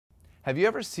Have you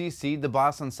ever CC'd the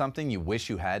boss on something you wish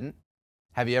you hadn't?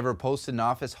 Have you ever posted an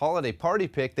office holiday party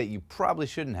pic that you probably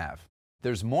shouldn't have?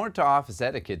 There's more to office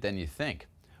etiquette than you think.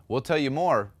 We'll tell you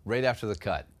more right after the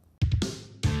cut.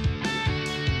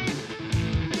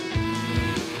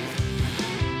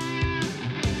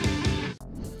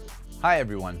 Hi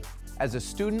everyone. As a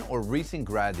student or recent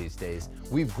grad these days,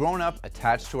 we've grown up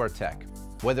attached to our tech.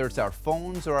 Whether it's our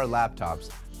phones or our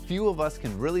laptops, few of us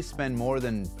can really spend more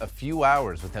than a few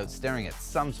hours without staring at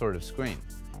some sort of screen.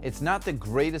 It's not the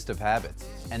greatest of habits,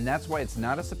 and that's why it's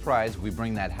not a surprise we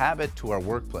bring that habit to our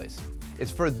workplace. It's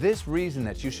for this reason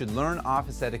that you should learn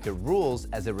office etiquette rules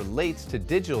as it relates to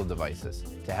digital devices.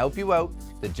 To help you out,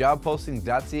 the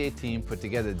Jobpostings.ca team put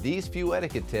together these few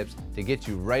etiquette tips to get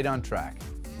you right on track.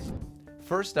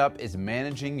 First up is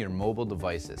managing your mobile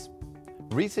devices.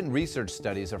 Recent research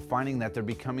studies are finding that they're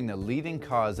becoming the leading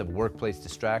cause of workplace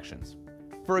distractions.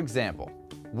 For example,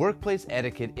 workplace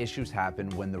etiquette issues happen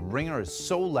when the ringer is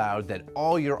so loud that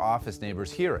all your office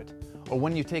neighbors hear it, or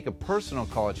when you take a personal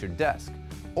call at your desk,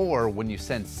 or when you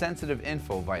send sensitive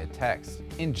info via text.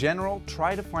 In general,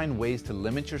 try to find ways to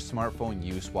limit your smartphone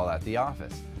use while at the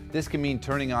office. This can mean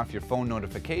turning off your phone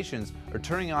notifications or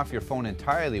turning off your phone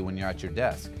entirely when you're at your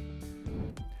desk.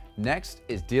 Next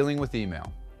is dealing with email.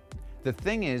 The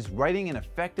thing is, writing an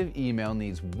effective email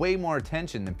needs way more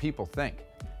attention than people think.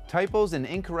 Typos and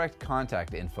incorrect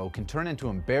contact info can turn into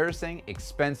embarrassing,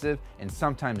 expensive, and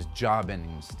sometimes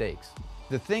job-ending mistakes.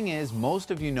 The thing is,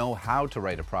 most of you know how to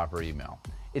write a proper email.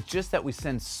 It's just that we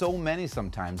send so many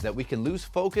sometimes that we can lose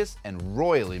focus and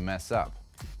royally mess up.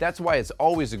 That's why it's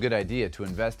always a good idea to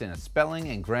invest in a spelling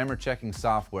and grammar checking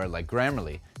software like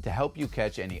Grammarly to help you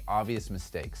catch any obvious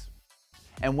mistakes.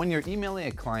 And when you're emailing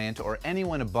a client or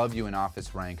anyone above you in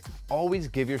office rank, always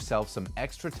give yourself some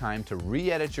extra time to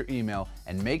re-edit your email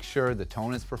and make sure the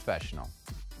tone is professional.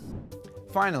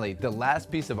 Finally, the last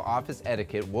piece of office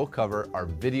etiquette we'll cover are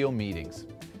video meetings.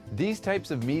 These types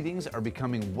of meetings are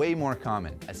becoming way more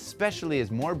common, especially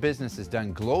as more business is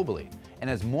done globally and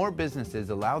as more businesses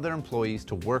allow their employees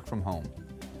to work from home.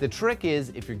 The trick is,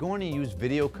 if you're going to use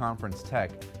video conference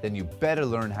tech, then you better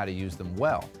learn how to use them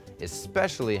well,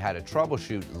 especially how to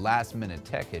troubleshoot last-minute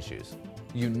tech issues.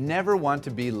 You never want to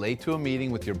be late to a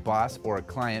meeting with your boss or a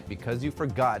client because you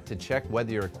forgot to check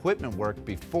whether your equipment worked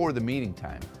before the meeting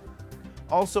time.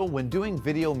 Also, when doing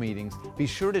video meetings, be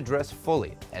sure to dress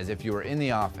fully, as if you were in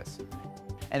the office.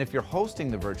 And if you're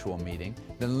hosting the virtual meeting,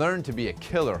 then learn to be a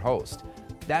killer host.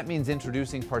 That means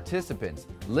introducing participants,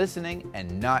 listening,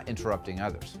 and not interrupting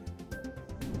others.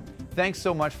 Thanks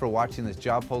so much for watching this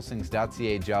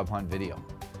Jobpostings.ca Job Hunt video.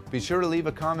 Be sure to leave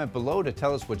a comment below to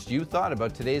tell us what you thought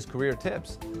about today's career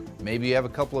tips. Maybe you have a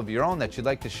couple of your own that you'd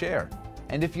like to share.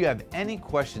 And if you have any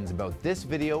questions about this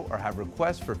video or have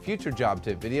requests for future job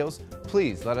tip videos,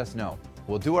 please let us know.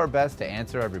 We'll do our best to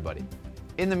answer everybody.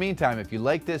 In the meantime, if you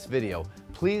like this video,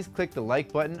 please click the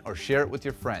like button or share it with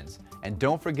your friends. And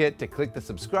don't forget to click the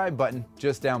subscribe button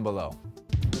just down below.